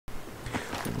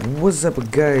What's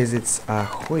up guys, it's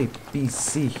Ahoy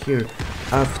PC here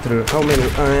after how many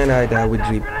and I died with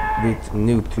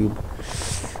YouTube.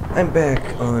 I'm back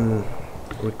on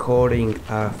recording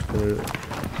after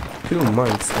 2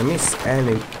 months. I miss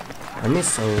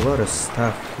a lot of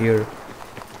stuff here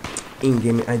in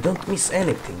gaming. I don't miss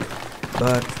anything,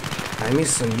 but I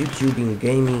miss on YouTube in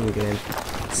gaming and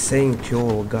saying to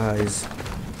all guys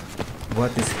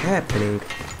what is happening.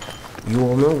 You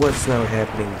all know what's now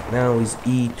happening. Now is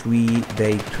E3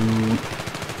 day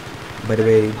 2. By the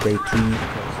way, day 3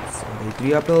 because it's on day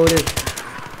 3 uploaded.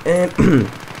 And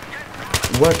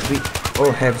what we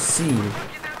all have seen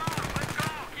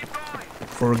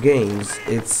for games,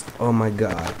 it's oh my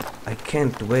god. I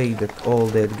can't wait that all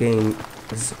that game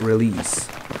is release.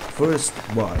 First,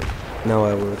 why? Now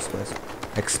I will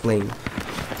explain.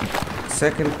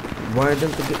 Second, why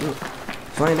don't you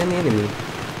find any enemy?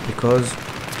 Because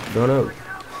don't know.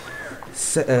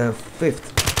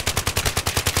 Fifth,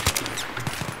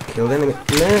 killed enemy.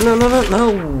 No.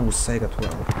 Sega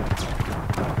 12.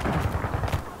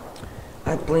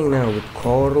 I'm playing now with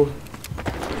Carl.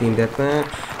 Team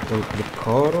deathmatch with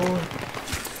Carl,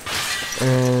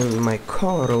 and my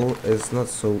Carl is not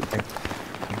so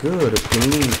good to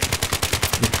me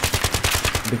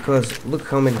because look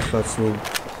how many shots need.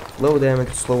 Low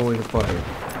damage, slow rate of fire.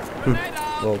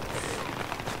 Well,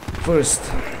 first,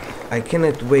 I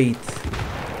cannot wait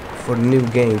for new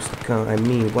games to come. I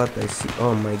mean, what I see,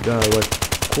 oh my god, what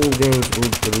cool games will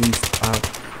be released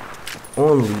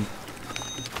only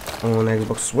on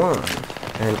Xbox One.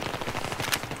 And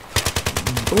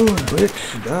boom,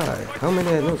 bitch, die. How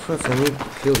many no shots I need to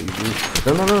kill you, dude?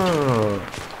 No.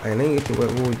 I need to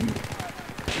avoid you.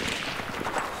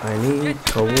 I need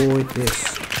to avoid this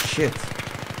shit.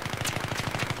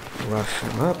 Rush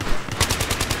him up.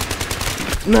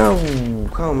 No,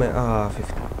 come on.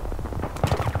 50.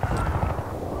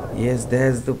 Yes,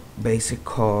 that's the basic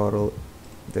Carl.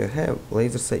 They have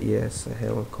laser sight. Yes, I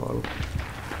have a Carl.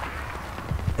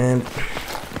 And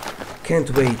can't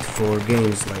wait for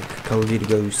games like Call of Duty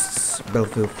Ghosts,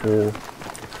 Battlefield 4.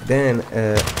 Then,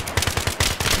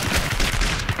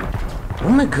 oh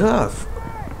my god,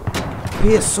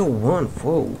 PSO1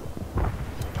 4.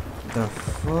 The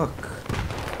fuck?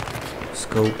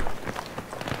 Scope.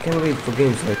 Can't wait for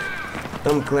games like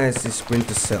Tom Clancy's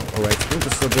Splinter Cell. Alright, Splinter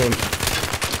Cell game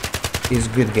is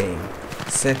good game.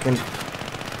 Second,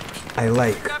 I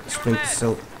like Splinter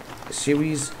Cell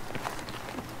series.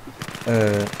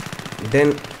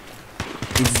 Then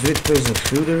it's third-person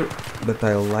shooter, but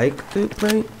I like to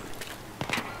play.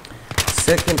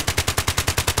 Second,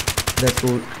 that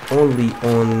will only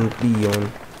be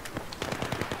on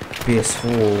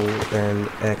PS4 and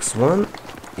X1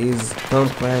 is Tom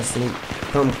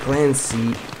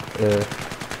Clancy,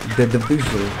 The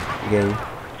Division game.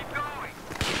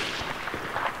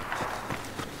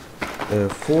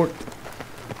 Fourth,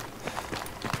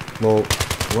 well,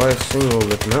 why saying all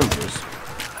the numbers?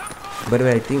 By the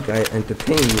way, I think I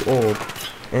entertain you all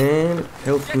and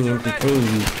help me entertain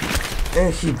you.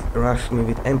 And he rushed me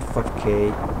with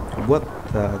M5K. What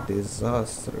a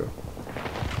disaster!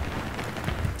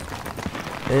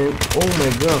 And oh my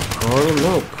god, Carl,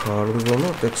 no, Carl, you will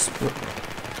not explode.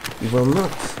 You will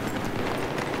not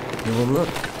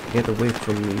get away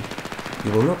from me.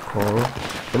 You will not, Carl.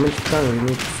 How many times you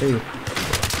need to say?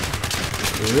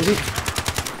 Really?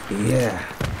 Yeah.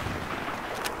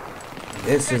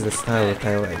 This is the style that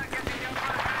I like.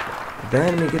 The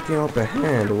enemy getting upper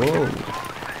hand. Whoa.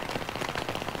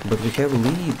 But we have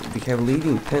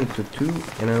leading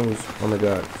 10-2, and I was oh my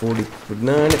god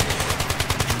 40-9.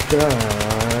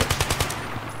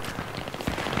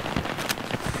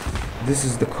 This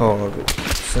is the card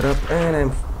set up, and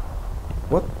I'm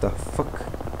what the fuck?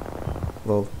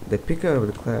 Well, they pick out of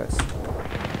the class.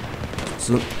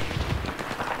 So,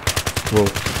 well,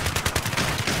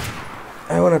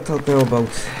 I wanna talk now about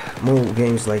more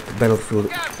games like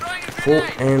Battlefield 4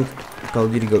 and Call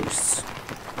of Duty Ghosts.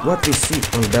 What we see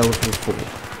on Battlefield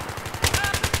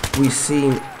 4, we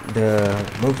see the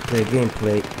multiplayer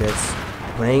gameplay that's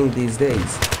playing these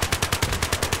days,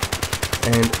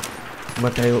 and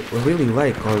what I really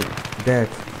like on that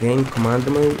game command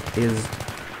mode is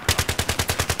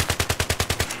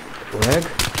lag.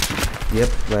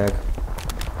 Yep, lag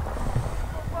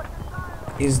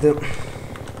is the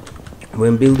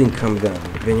when building comes down,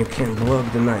 when you can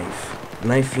block the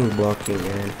knifing blocking,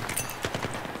 and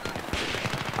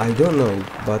I don't know,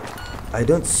 but I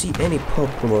don't see any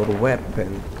popular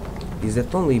weapon. Is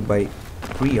that only by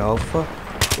pre-alpha,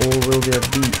 or will that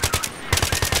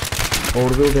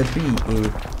be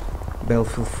in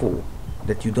Battlefield 4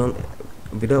 that you don't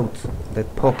without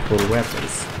that popular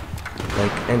weapons?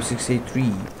 like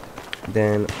M6A3.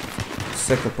 Then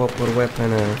second popular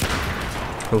weapon,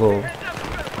 hello,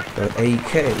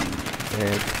 AK.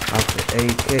 And after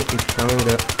AK it's coming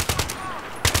the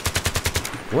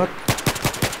what?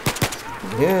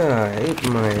 Yeah, I ate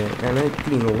my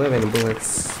 1911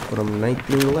 bullets from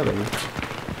 1911.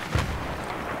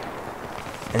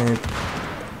 And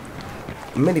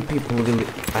many people will,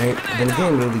 when the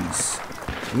game release,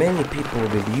 many people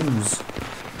will use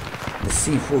the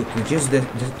C4 to just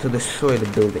to destroy the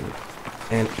building.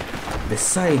 And the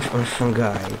siege on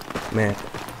Shanghai map,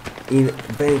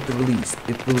 when it released,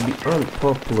 it will be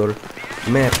unpopular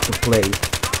map to play.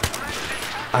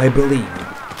 I believe.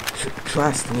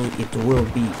 Trust me, it will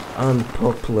be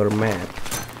unpopular map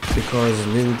because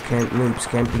noobs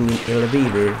camping in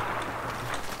elevator.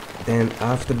 Then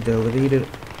after the elevator,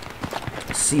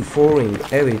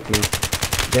 C4ing everything,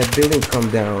 that building come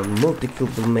down. Multi-kill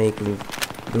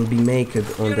will be made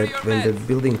on that when the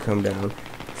building come down.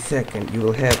 Second, you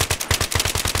will have.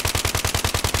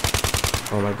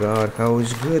 Oh my God, how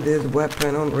is good this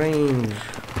weapon on range?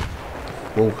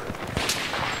 Whoa.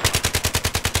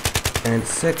 And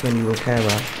second, you will have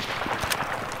a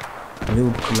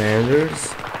noob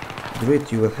commanders.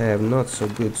 Third, you will have not so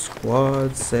good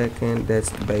squad. Second,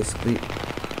 that's basically.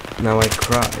 Now I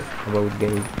cry about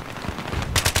game.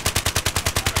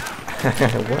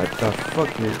 What the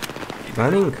fuck? You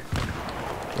running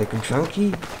like a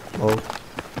junkie? Oh.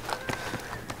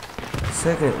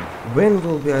 Second, when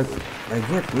will I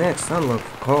get next unlock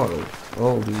Carl?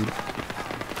 Oh, dude,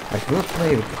 I cannot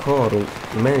play with Carl in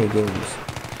many games.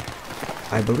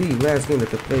 I believe last game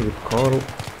that I played with Carl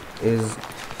is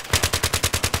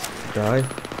die.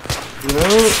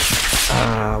 No.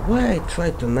 Why I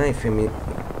tried to knife him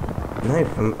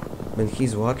when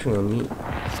he's watching on me.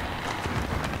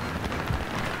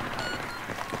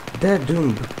 That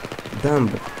dumb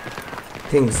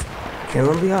things can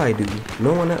only I do.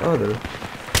 No one other.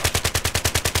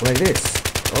 Like this.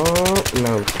 Oh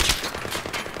no.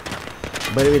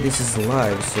 By the way, this is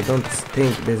live, so don't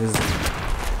think this is.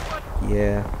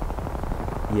 Yeah.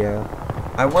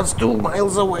 I was 2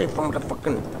 miles away from the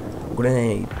fucking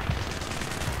grenade.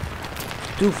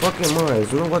 2 fucking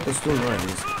miles. You know what is 2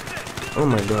 miles? Oh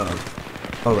my God.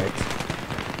 Alright.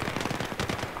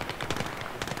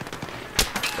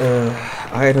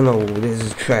 I don't know. This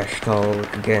is trash talk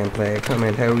gameplay.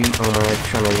 Commentary on my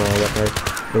channel now that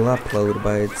I will upload,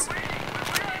 but it's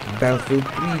Battlefield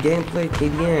 3 gameplay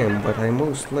TDM, but I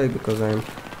most like because I'm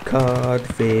card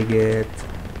faggot.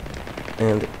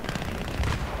 And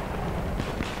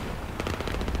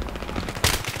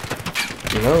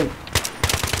you know,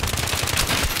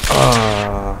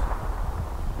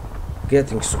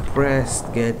 getting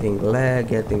suppressed, getting lag,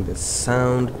 getting the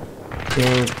sound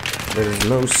thing. There is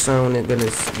no sound, and where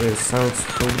sound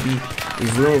should be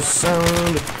is no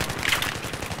sound.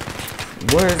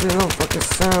 Where is there no fucking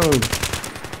sound?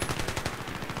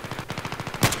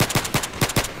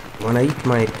 When I eat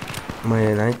my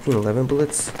 1911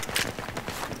 bullets.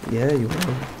 Yeah, you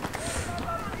will.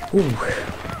 Ooh.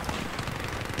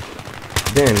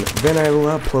 Then I will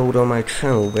upload on my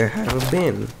channel where have I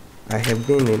been. I have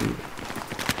been in.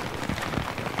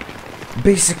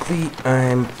 Basically,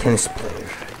 I'm tennis player.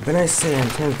 When I say I'm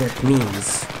tennis, that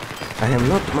means I have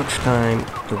not much time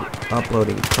to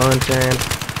uploading content,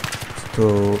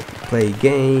 to play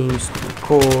games, to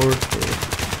record,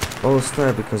 to all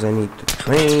stuff because I need to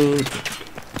train,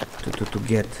 to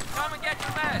get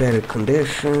better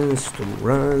conditions, to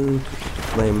run, to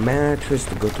play matches,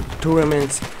 to go to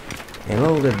tournaments, and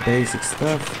all that basic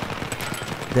stuff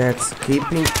that's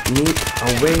keeping me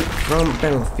away from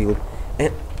Battlefield.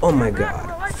 And oh my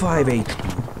God, 5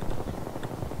 HP.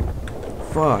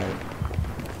 5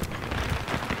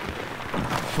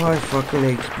 fucking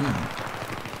HP.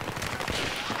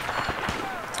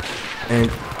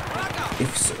 And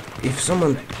if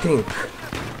someone think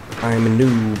I'm a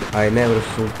noob, I never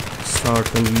should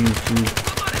start on YouTube,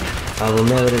 I will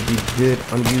never be good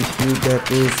on YouTube, that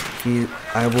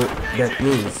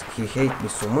means he hate me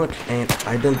so much and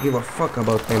I don't give a fuck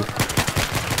about him.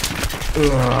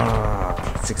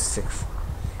 66.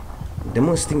 The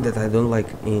most thing that I don't like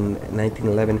in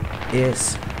 1911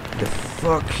 is the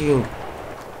fucking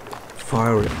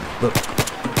firing. Look,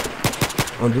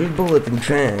 on Real Bullet and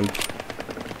Jam,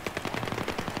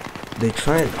 they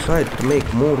tried to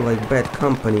make more like Bad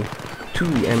Company 2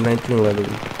 and 1911.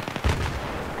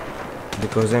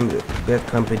 Because Bad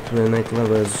Company 2 and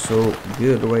 1911 is so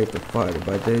good way to fire,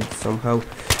 but they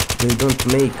don't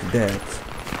make that.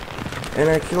 And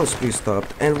I kill spree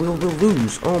stopped, and we will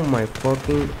lose. Oh my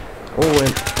fucking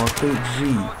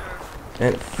OMG.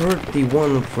 And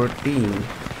 31-13.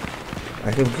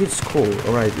 I have good score.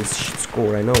 Alright, it's shit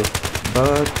score, I know,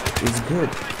 but it's good.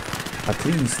 At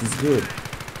least it's good.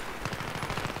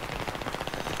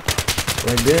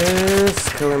 Like this,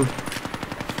 kill him,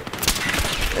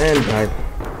 and die.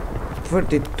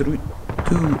 32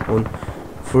 on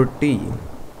 13.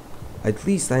 At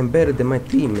least I'm better than my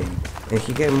teammate, and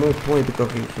he got more points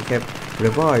because he have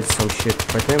revived some shit,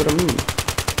 but never me.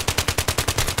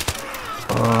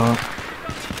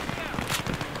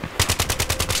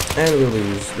 And we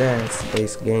lose. That's the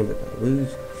base game that I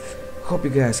lose. Hope you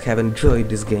guys have enjoyed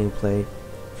this gameplay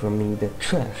from me, the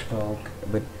trash talk,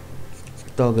 but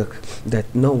talk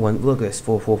that no one, look at this,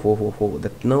 4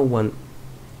 that no one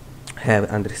have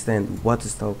understand what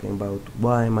is talking about.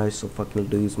 Why am I so fucking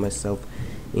lose myself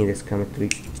in this commentary?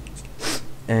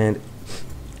 And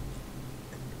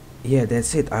yeah,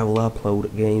 that's it. I will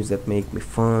upload games that make me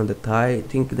fun, that I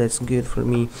think that's good for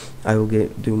me. I will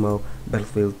do more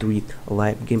Battlefield 3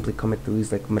 live gameplay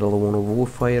commentaries like Medal of Honor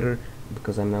Warfighter,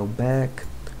 because I'm now back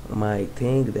on my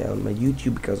thing there on my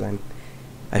YouTube, because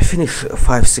I finished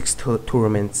 5-6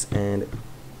 tournaments and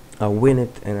I win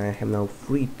it, and I have now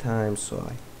free time,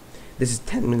 so this is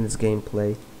 10 minutes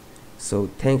gameplay. So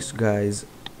thanks guys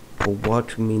for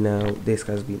watching me now. This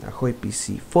has been Ahoy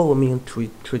PC. Follow me on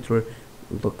Twitter,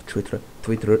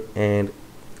 and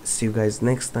see you guys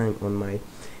next time on my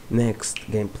next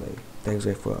gameplay. Thanks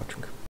guys for watching.